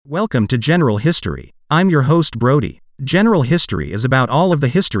Welcome to General History. I'm your host Brody. General History is about all of the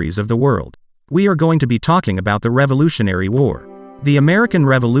histories of the world. We are going to be talking about the Revolutionary War. The American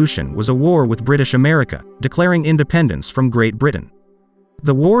Revolution was a war with British America, declaring independence from Great Britain.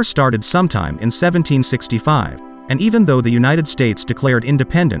 The war started sometime in 1765, and even though the United States declared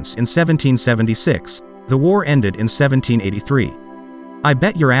independence in 1776, the war ended in 1783. I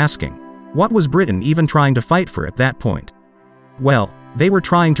bet you're asking, what was Britain even trying to fight for at that point? Well, they were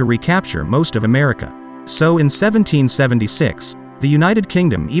trying to recapture most of America. So in 1776, the United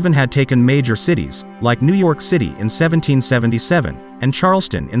Kingdom even had taken major cities, like New York City in 1777, and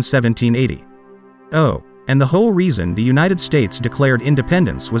Charleston in 1780. Oh, and the whole reason the United States declared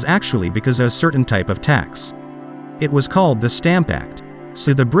independence was actually because of a certain type of tax. It was called the Stamp Act.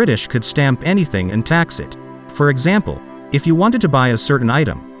 So the British could stamp anything and tax it. For example, if you wanted to buy a certain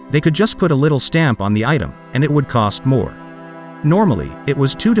item, they could just put a little stamp on the item, and it would cost more. Normally, it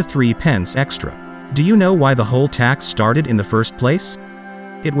was 2 to 3 pence extra. Do you know why the whole tax started in the first place?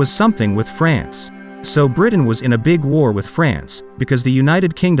 It was something with France. So Britain was in a big war with France, because the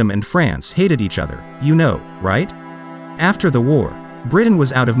United Kingdom and France hated each other, you know, right? After the war, Britain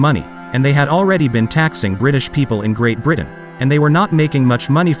was out of money, and they had already been taxing British people in Great Britain, and they were not making much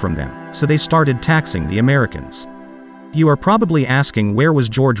money from them, so they started taxing the Americans. You are probably asking, where was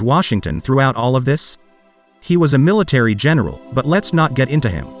George Washington throughout all of this? He was a military general, but let's not get into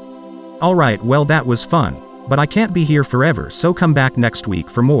him. Alright, well, that was fun, but I can't be here forever, so come back next week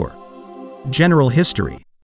for more General History.